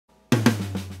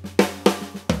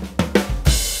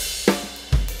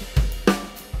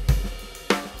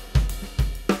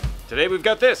Today we've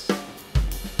got this.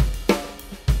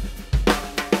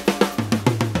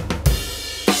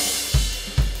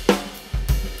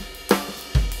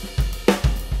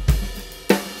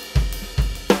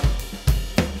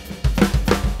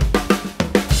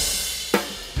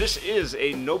 This is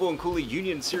a Noble Cooley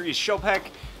Union Series shell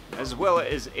pack, as well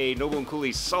as a Noble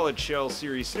Cooley Solid Shell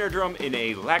Series snare drum in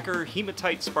a lacquer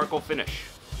Hematite sparkle finish.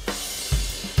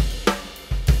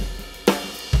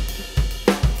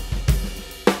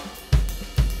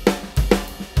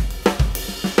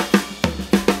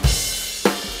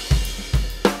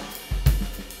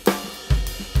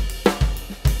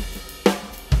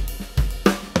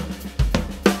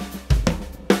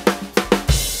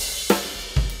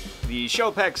 The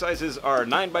shell pack sizes are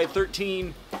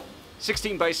 9x13,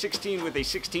 16x16 with a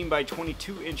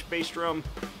 16x22 inch bass drum.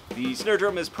 The snare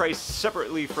drum is priced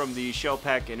separately from the shell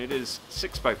pack, and it is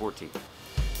 6x14.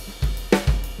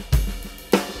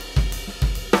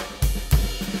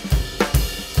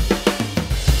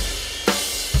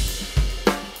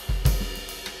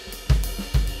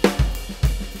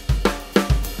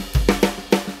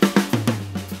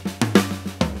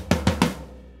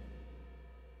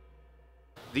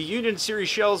 The Union Series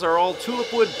shells are all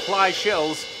Tulipwood ply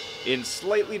shells in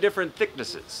slightly different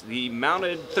thicknesses. The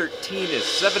mounted 13 is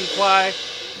 7 ply,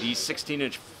 the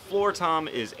 16-inch floor tom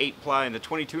is 8 ply, and the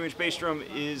 22-inch bass drum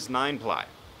is 9 ply.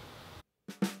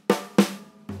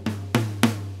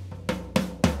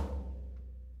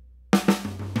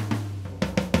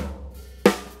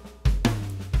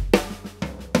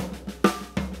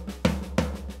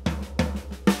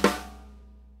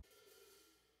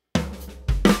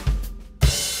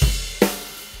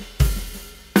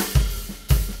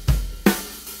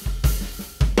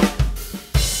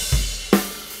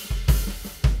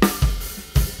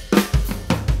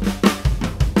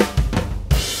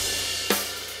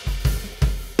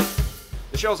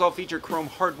 The shells all feature chrome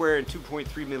hardware and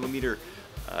 2.3mm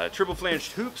triple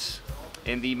flanged hoops,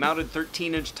 and the mounted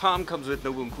 13-inch tom comes with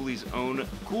Noble Cooley's own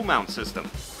cool mount system.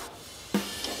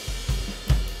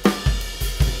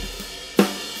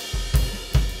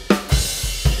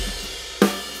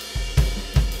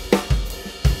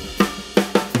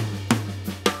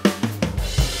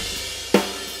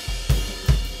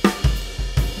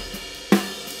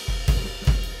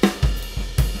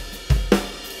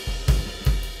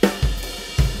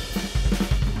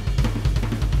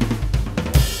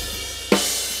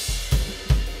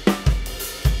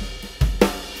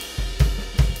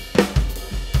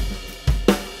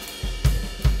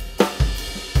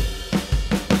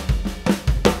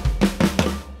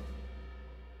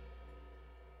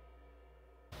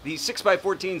 The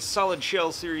 6x14 Solid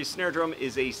Shell Series snare drum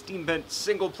is a steam bent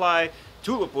single ply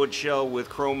Tulipwood shell with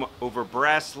chrome over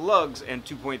brass lugs and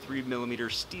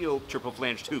 2.3mm steel triple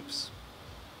flanged hoops.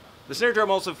 The snare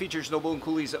drum also features Noble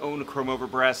Cooley's own chrome over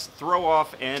brass throw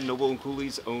off and Noble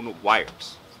Cooley's own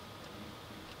wires.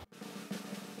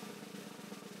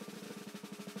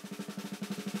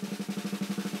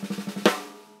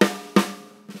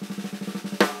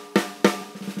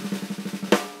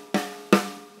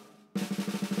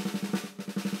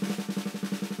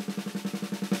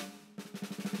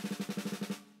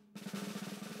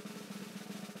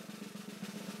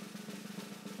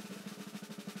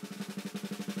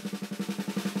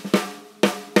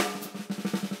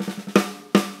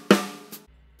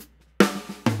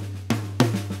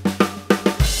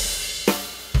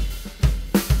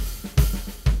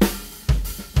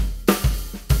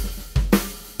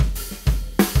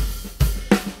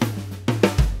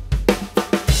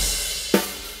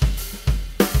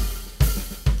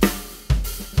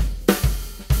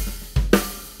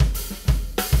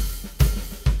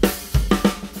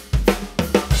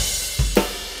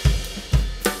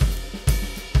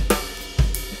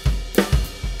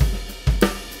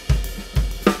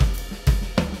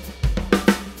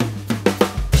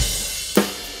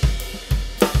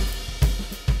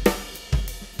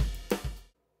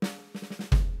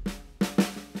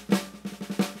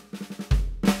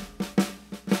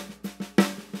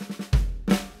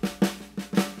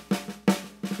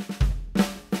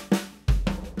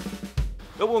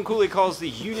 Noble Cooley calls the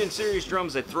Union Series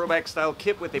drums a throwback style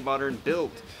kit with a modern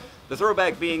build. The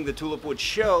throwback being the Tulipwood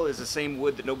shell is the same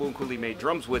wood that Noble Cooley made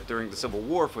drums with during the Civil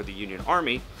War for the Union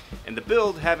Army, and the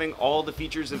build having all the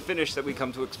features and finish that we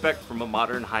come to expect from a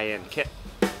modern high-end kit.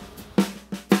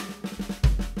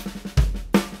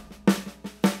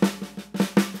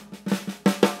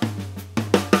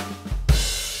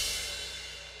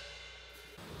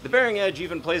 The bearing edge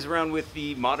even plays around with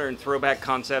the modern throwback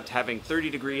concept, having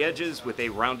 30-degree edges with a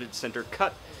rounded center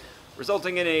cut,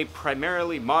 resulting in a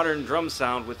primarily modern drum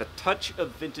sound with a touch of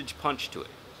vintage punch to it.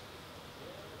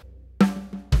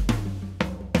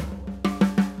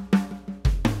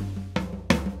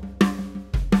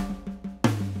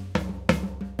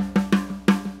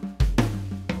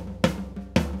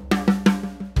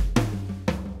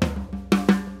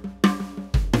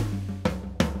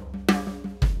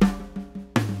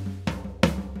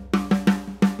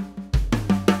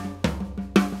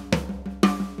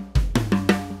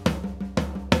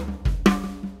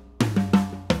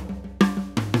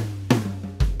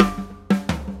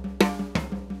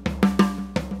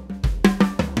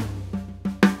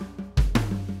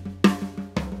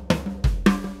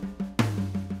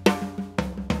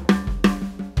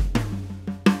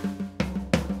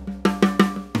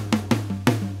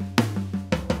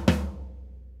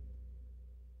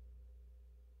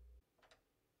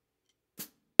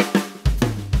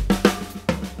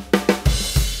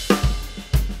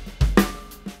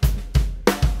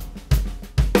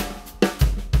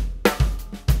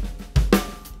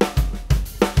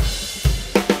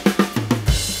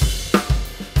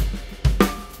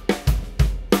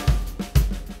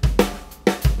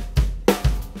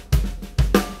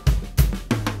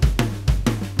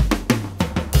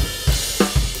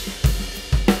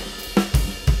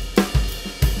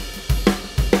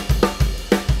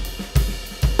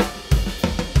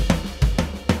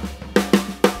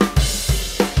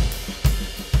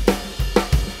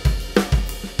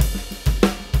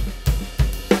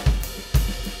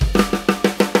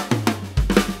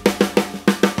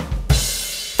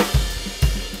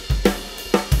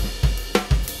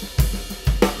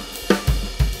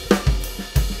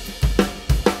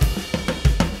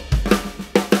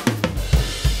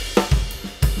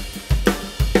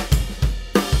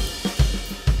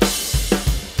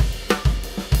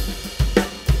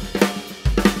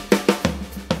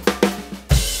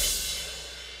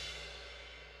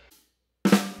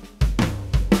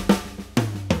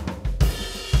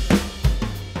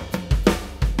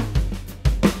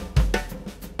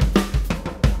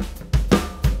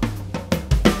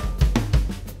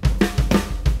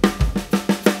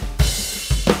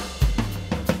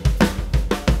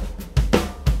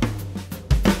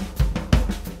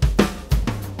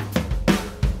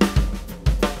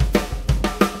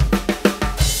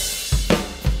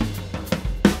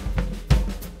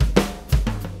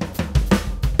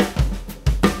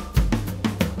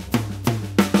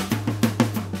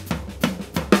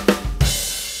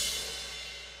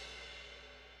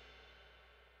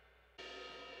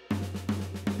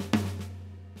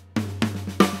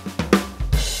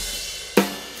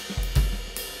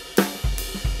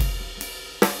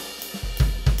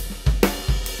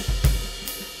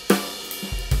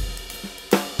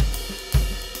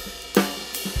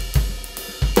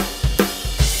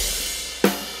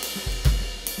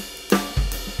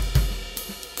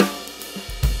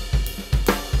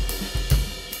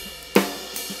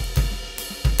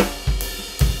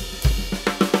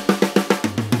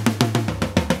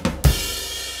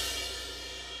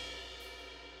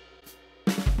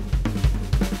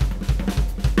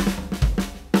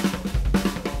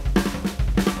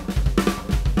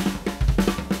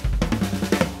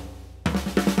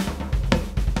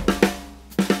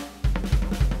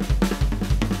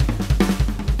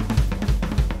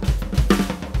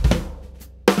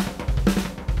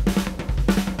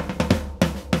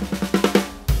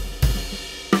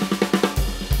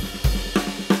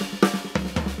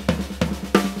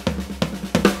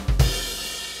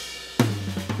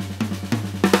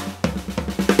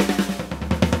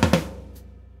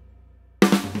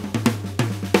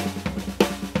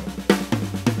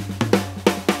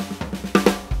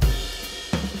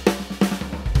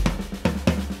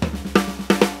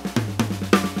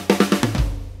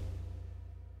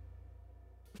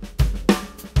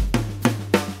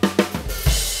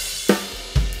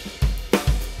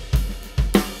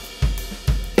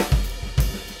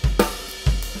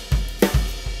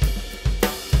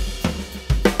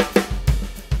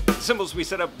 The cymbals we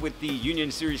set up with the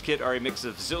Union Series kit are a mix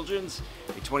of Zildjians,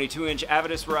 a 22-inch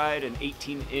Avedis ride, an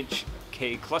 18-inch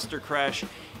K cluster crash,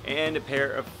 and a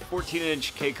pair of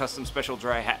 14-inch K custom special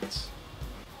dry hats.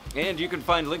 And you can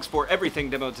find links for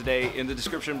everything demoed today in the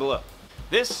description below.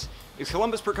 This is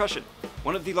Columbus Percussion,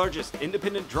 one of the largest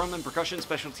independent drum and percussion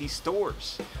specialty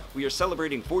stores. We are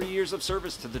celebrating 40 years of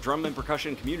service to the drum and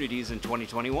percussion communities in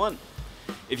 2021.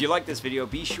 If you like this video,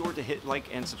 be sure to hit like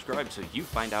and subscribe so you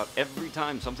find out every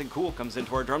time something cool comes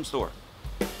into our drum store.